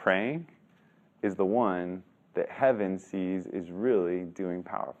praying is the one that heaven sees is really doing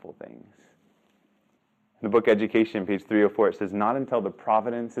powerful things. In the book Education, page 304, it says, "Not until the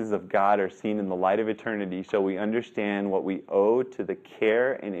providences of God are seen in the light of eternity shall we understand what we owe to the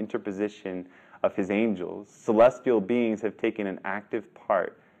care and interposition of his angels. Celestial beings have taken an active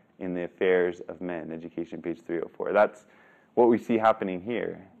part in the affairs of men." Education, page 304. That's what we see happening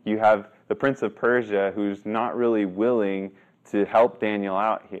here. You have the Prince of Persia who's not really willing to help Daniel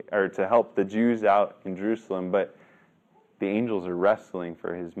out here, or to help the Jews out in Jerusalem, but the angels are wrestling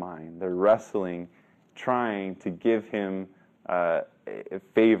for his mind. They're wrestling, trying to give him a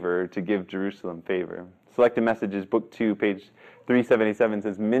favor, to give Jerusalem favor. Selected Messages, book 2, page 377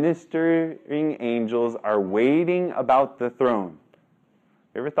 says, "Ministering angels are waiting about the throne."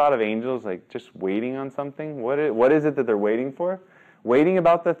 You ever thought of angels like just waiting on something? What is it that they're waiting for? Waiting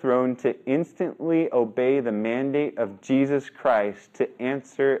about the throne to instantly obey the mandate of Jesus Christ to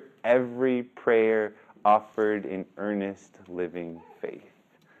answer every prayer offered in earnest living faith.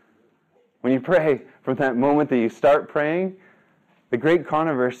 When you pray, from that moment that you start praying, the great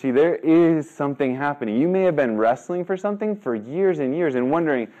controversy, there is something happening. You may have been wrestling for something for years and years and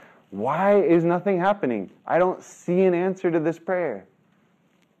wondering, why is nothing happening? I don't see an answer to this prayer.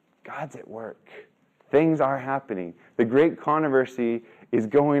 God's at work. Things are happening. The great controversy is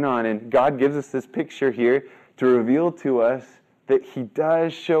going on, and God gives us this picture here to reveal to us that he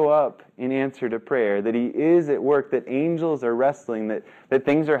does show up in answer to prayer, that he is at work, that angels are wrestling, that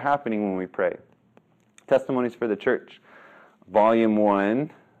things are happening when we pray. Testimonies for the Church, volume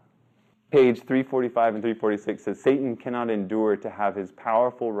 1, page 345 and 346 says, "Satan cannot endure to have his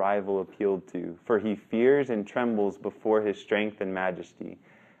powerful rival appealed to, for he fears and trembles before his strength and majesty.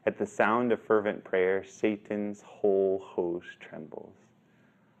 At the sound of fervent prayer, Satan's whole host trembles."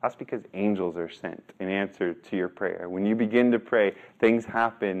 That's because angels are sent in answer to your prayer. When you begin to pray, things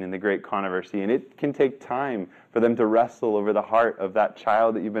happen in the great controversy, and it can take time for them to wrestle over the heart of that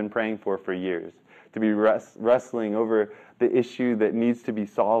child that you've been praying for years, to be wrestling over the issue that needs to be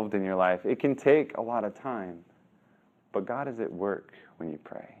solved in your life. It can take a lot of time, but God is at work when you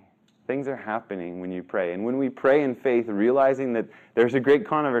pray. Things are happening when you pray. And when we pray in faith, realizing that there's a great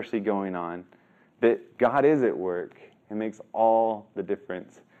controversy going on, that God is at work, it makes all the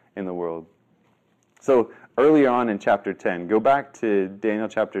difference in the world. So earlier on in chapter 10, go back to Daniel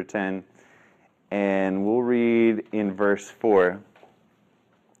chapter 10, and we'll read in verse 4.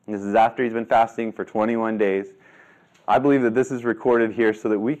 This is after he's been fasting for 21 days. I believe that this is recorded here so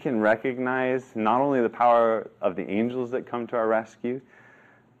that we can recognize not only the power of the angels that come to our rescue,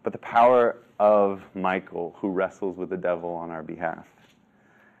 but the power of Michael, who wrestles with the devil on our behalf.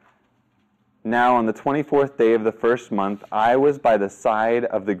 "Now on the 24th day of the first month, I was by the side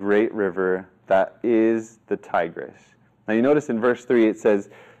of the great river that is the Tigris." Now you notice in verse 3 it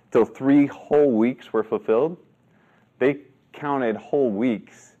says, till 3 whole weeks were fulfilled. They counted whole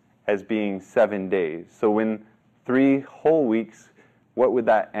weeks as being 7 days. So when 3 whole weeks, what would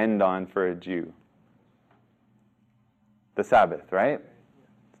that end on for a Jew? The Sabbath, right?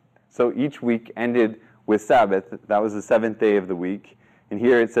 So each week ended with Sabbath. That was the 7th day of the week. And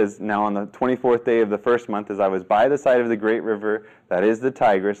here it says, "Now on the 24th day of the first month, as I was by the side of the great river, that is the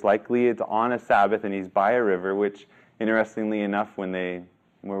Tigris," likely it's on a Sabbath and he's by a river, which interestingly enough, where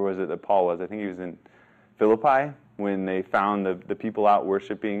was it that Paul was? I think he was in Philippi. When they found the people out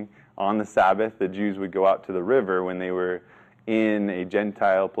worshiping on the Sabbath, the Jews would go out to the river when they were in a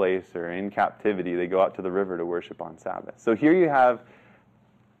Gentile place or in captivity, they go out to the river to worship on Sabbath. So here you have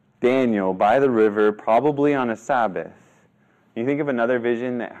Daniel by the river, probably on a Sabbath. You think of another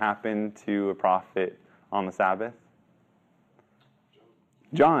vision that happened to a prophet on the Sabbath?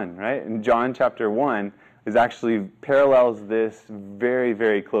 John, right? In John chapter 1 is actually parallels this very,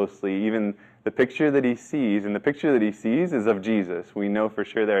 very closely. Even the picture that he sees, and the picture that he sees is of Jesus. We know for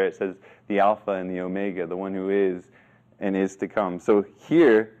sure there it says the Alpha and the Omega, the one who is and is to come. So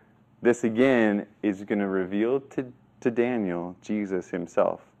here, this again is going to reveal to Daniel Jesus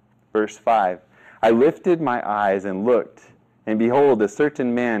himself. Verse 5, I lifted my eyes and looked, and behold, a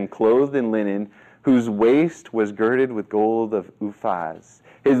certain man clothed in linen, whose waist was girded with gold of Uphaz.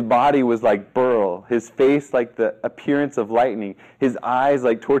 His body was like beryl, his face like the appearance of lightning, his eyes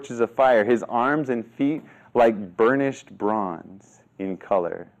like torches of fire, his arms and feet like burnished bronze in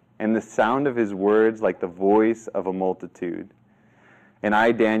color, and the sound of his words like the voice of a multitude. And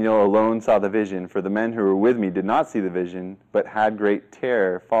I, Daniel, alone saw the vision, for the men who were with me did not see the vision, but had great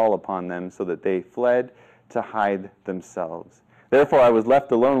terror fall upon them, so that they fled to hide themselves. Therefore I was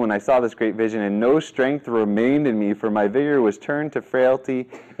left alone when I saw this great vision, and no strength remained in me, for my vigor was turned to frailty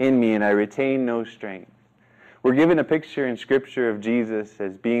in me, and I retained no strength. We're given a picture in Scripture of Jesus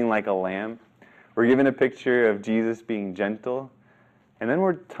as being like a lamb. We're given a picture of Jesus being gentle. And then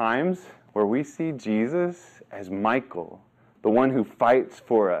we're times where we see Jesus as Michael, the one who fights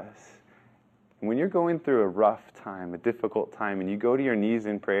for us. And when you're going through a rough time, a difficult time, and you go to your knees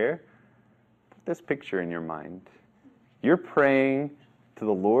in prayer, put this picture in your mind. You're praying to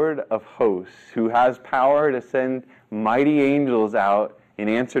the Lord of hosts, who has power to send mighty angels out in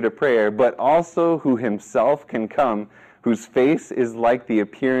answer to prayer, but also who himself can come, whose face is like the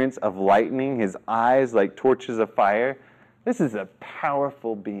appearance of lightning, his eyes like torches of fire. This is a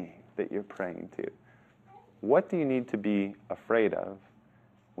powerful being that you're praying to. What do you need to be afraid of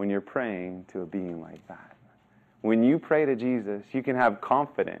when you're praying to a being like that? When you pray to Jesus, you can have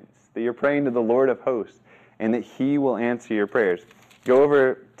confidence that you're praying to the Lord of hosts and that he will answer your prayers. Go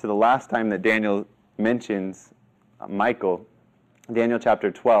over to the last time that Daniel mentions Michael, Daniel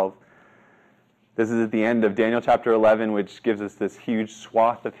chapter 12. This is at the end of Daniel chapter 11, which gives us this huge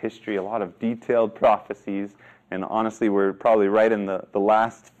swath of history, a lot of detailed prophecies. And honestly, we're probably right in the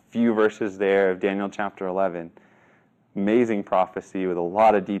last few verses there of Daniel chapter 11. Amazing prophecy with a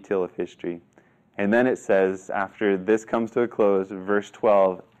lot of detail of history. And then it says, after this comes to a close, verse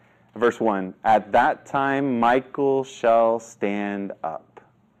 1, at that time Michael shall stand up,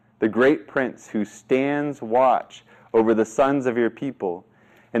 the great prince who stands watch over the sons of your people.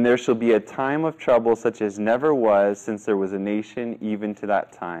 And there shall be a time of trouble such as never was since there was a nation even to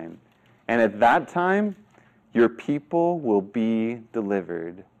that time. And at that time your people will be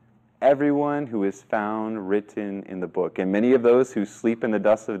delivered, everyone who is found written in the book. And many of those who sleep in the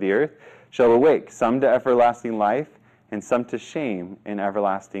dust of the earth shall awake, some to everlasting life, and some to shame and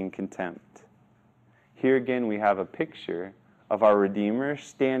everlasting contempt. Here again we have a picture of our Redeemer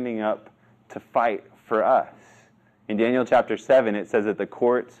standing up to fight for us. In Daniel chapter 7, it says that the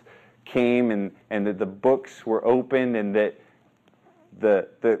courts came and that the books were opened and that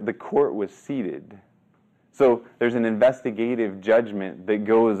the court was seated. So there's an investigative judgment that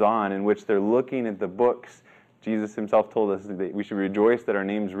goes on in which they're looking at the books. Jesus himself told us that we should rejoice that our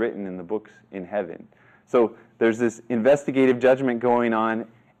name's written in the books in heaven. So there's this investigative judgment going on,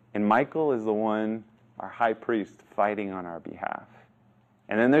 and Michael is the one, our high priest, fighting on our behalf.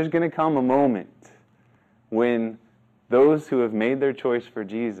 And then there's going to come a moment when those who have made their choice for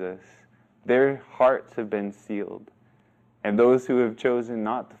Jesus, their hearts have been sealed. And those who have chosen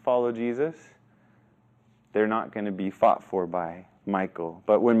not to follow Jesus, they're not going to be fought for by Michael.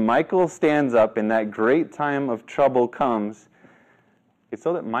 But when Michael stands up and that great time of trouble comes, it's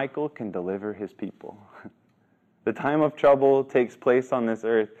so that Michael can deliver his people. The time of trouble takes place on this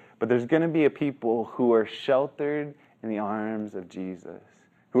earth, but there's going to be a people who are sheltered in the arms of Jesus,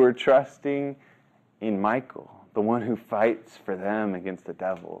 who are trusting in Michael, the one who fights for them against the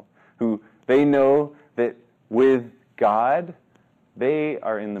devil, who they know that with God, they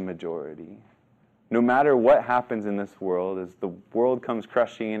are in the majority. No matter what happens in this world, as the world comes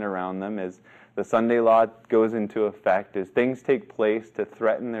crushing in around them, as the Sunday law goes into effect, as things take place to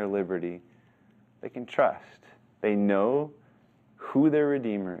threaten their liberty, they can trust. They know who their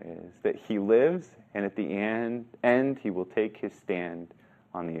Redeemer is, that he lives, and at the end he will take his stand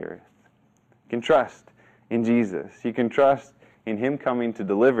on the earth. You can trust in Jesus. You can trust in him coming to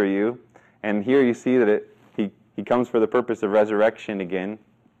deliver you. And here you see that he comes for the purpose of resurrection again.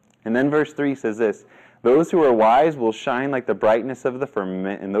 And then verse 3 says this, those who are wise will shine like the brightness of the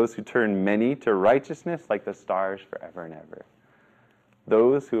firmament, and those who turn many to righteousness like the stars forever and ever.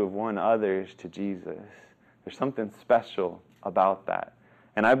 those who have won others to Jesus. There's something special about that.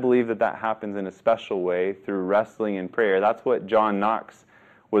 And I believe that that happens in a special way through wrestling in prayer. That's what John Knox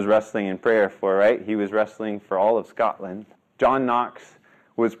was wrestling in prayer for, right? He was wrestling for all of Scotland. John Knox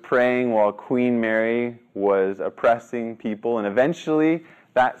was praying while Queen Mary was oppressing people, and eventually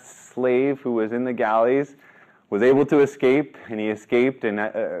that slave who was in the galleys was able to escape, and he escaped and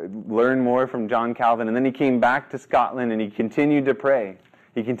learned more from John Calvin, and then he came back to Scotland and he continued to pray.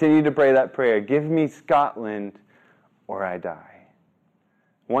 He continued to pray that prayer, "Give me Scotland or I die."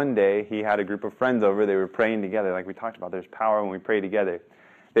 One day, he had a group of friends over. They were praying together. Like we talked about, there's power when we pray together.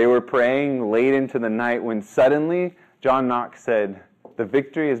 They were praying late into the night when suddenly John Knox said, "The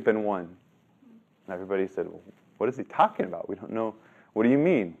victory has been won." And everybody said, "Well, what is he talking about? We don't know. What do you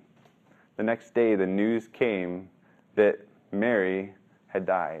mean?" The next day, the news came that Mary had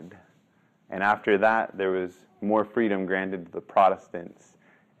died. And after that, there was more freedom granted to the Protestants.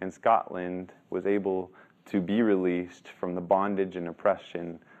 And Scotland was able to be released from the bondage and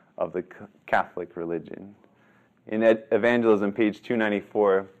oppression of the Catholic religion. In Evangelism, page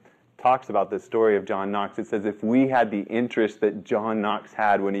 294, talks about the story of John Knox. It says, if we had the interest that John Knox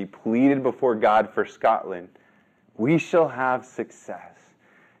had when he pleaded before God for Scotland, we shall have success.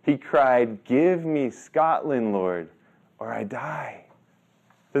 He cried, "Give me Scotland, Lord, or I die."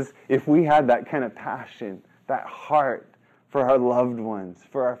 Because if we had that kind of passion, that heart for our loved ones,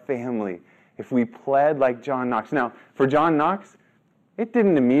 for our family, if we pled like John Knox. Now, for John Knox, it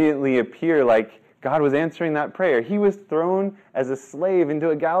didn't immediately appear like God was answering that prayer. He was thrown as a slave into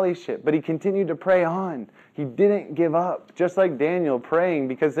a galley ship, but he continued to pray on. He didn't give up, just like Daniel praying,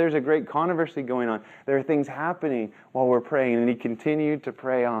 because there's a great controversy going on. There are things happening while we're praying, and he continued to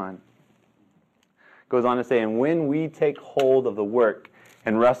pray on. Goes on to say, and when we take hold of the work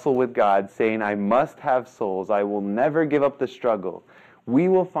and wrestle with God, saying, "I must have souls, I will never give up the struggle," we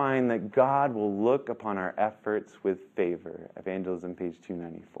will find that God will look upon our efforts with favor. Evangelism, page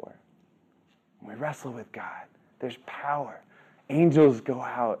 294. When we wrestle with God, there's power. Angels go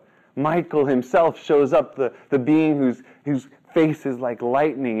out. Michael himself shows up, the being whose face is like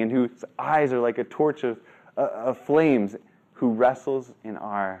lightning and whose eyes are like a torch of flames, who wrestles in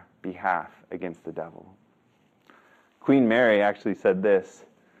our behalf against the devil. Queen Mary actually said this,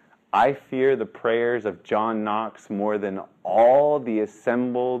 "I fear the prayers of John Knox more than all the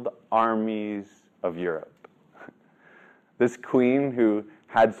assembled armies of Europe." This queen who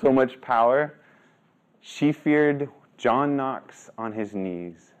had so much power, she feared John Knox on his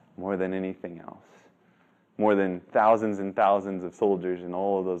knees more than anything else, more than thousands and thousands of soldiers in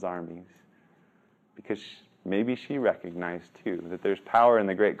all of those armies, because maybe she recognized too that there's power in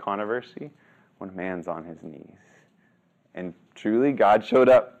the great controversy when a man's on his knees. And truly, God showed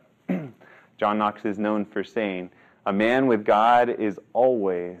up. John Knox is known for saying, "A man with God is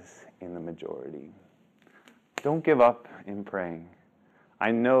always in the majority." Don't give up in praying.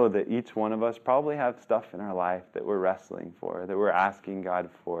 I know that each one of us probably have stuff in our life that we're wrestling for, that we're asking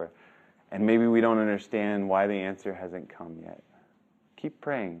God for, and maybe we don't understand why the answer hasn't come yet. Keep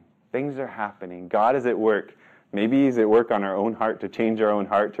praying. Things are happening. God is at work. Maybe He's at work on our own heart to change our own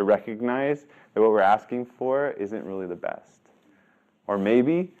heart, to recognize that what we're asking for isn't really the best. Or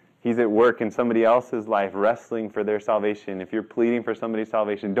maybe He's at work in somebody else's life, wrestling for their salvation. If you're pleading for somebody's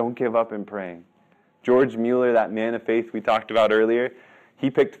salvation, don't give up in praying. George Mueller, that man of faith we talked about earlier,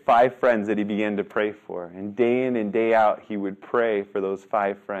 he picked 5 friends that he began to pray for. And day in and day out, he would pray for those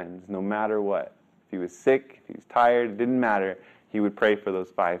 5 friends, no matter what. If he was sick, if he was tired, it didn't matter. He would pray for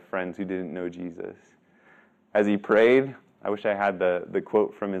those 5 friends who didn't know Jesus. As he prayed, I wish I had the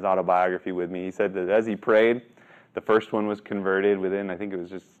quote from his autobiography with me. He said that as he prayed, the first one was converted within, I think it was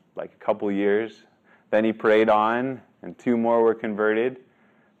just like a couple years. Then he prayed on, and 2 more were converted.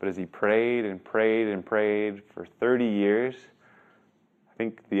 But as he prayed and prayed and prayed for 30 years, I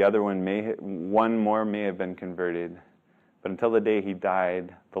think the other one more may have been converted. But until the day he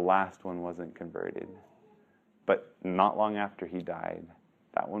died, the last one wasn't converted. But not long after he died,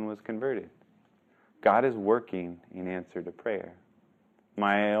 that one was converted. God is working in answer to prayer.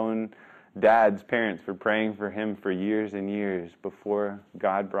 My own dad's parents were praying for him for years and years before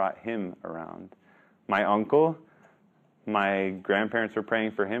God brought him around. My uncle, my grandparents were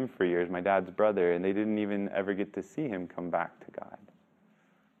praying for him for years, my dad's brother, and they didn't even ever get to see him come back to God.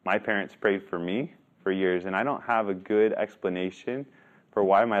 My parents prayed for me for years, and I don't have a good explanation for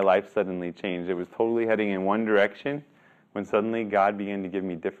why my life suddenly changed. It was totally heading in one direction when suddenly God began to give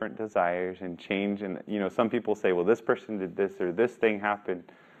me different desires and change. And, some people say, well, this person did this or this thing happened.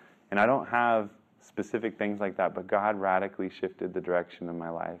 And I don't have specific things like that, but God radically shifted the direction of my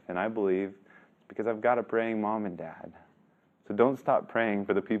life. And I believe it's because I've got a praying mom and dad. So So don't stop praying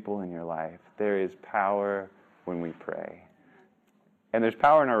for the people in your life. There is power when we pray. And there's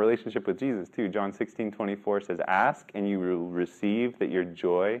power in our relationship with Jesus too. John 16:24 says, "Ask and you will receive, that your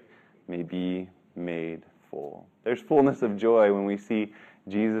joy may be made full." There's fullness of joy when we see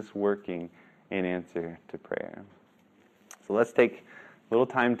Jesus working in answer to prayer. So let's take a little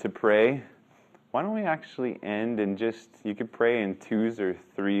time to pray. Why don't we actually end and you could pray in twos or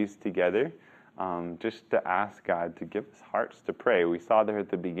threes together, just to ask God to give us hearts to pray. We saw there at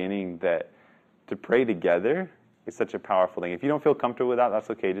the beginning that to pray together is such a powerful thing. If you don't feel comfortable with that, that's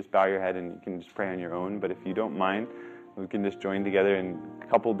okay. Just bow your head and you can just pray on your own. But if you don't mind, we can just join together in a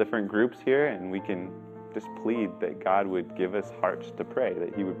couple different groups here, and we can just plead that God would give us hearts to pray,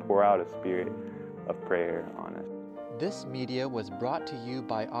 that He would pour out a spirit of prayer on us. This media was brought to you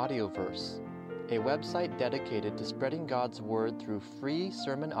by Audioverse, a website dedicated to spreading God's Word through free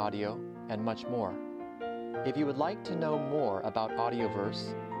sermon audio and much more. If you would like to know more about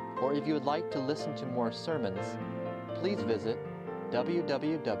Audioverse, or if you would like to listen to more sermons, please visit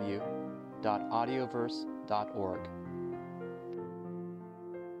www.audioverse.org.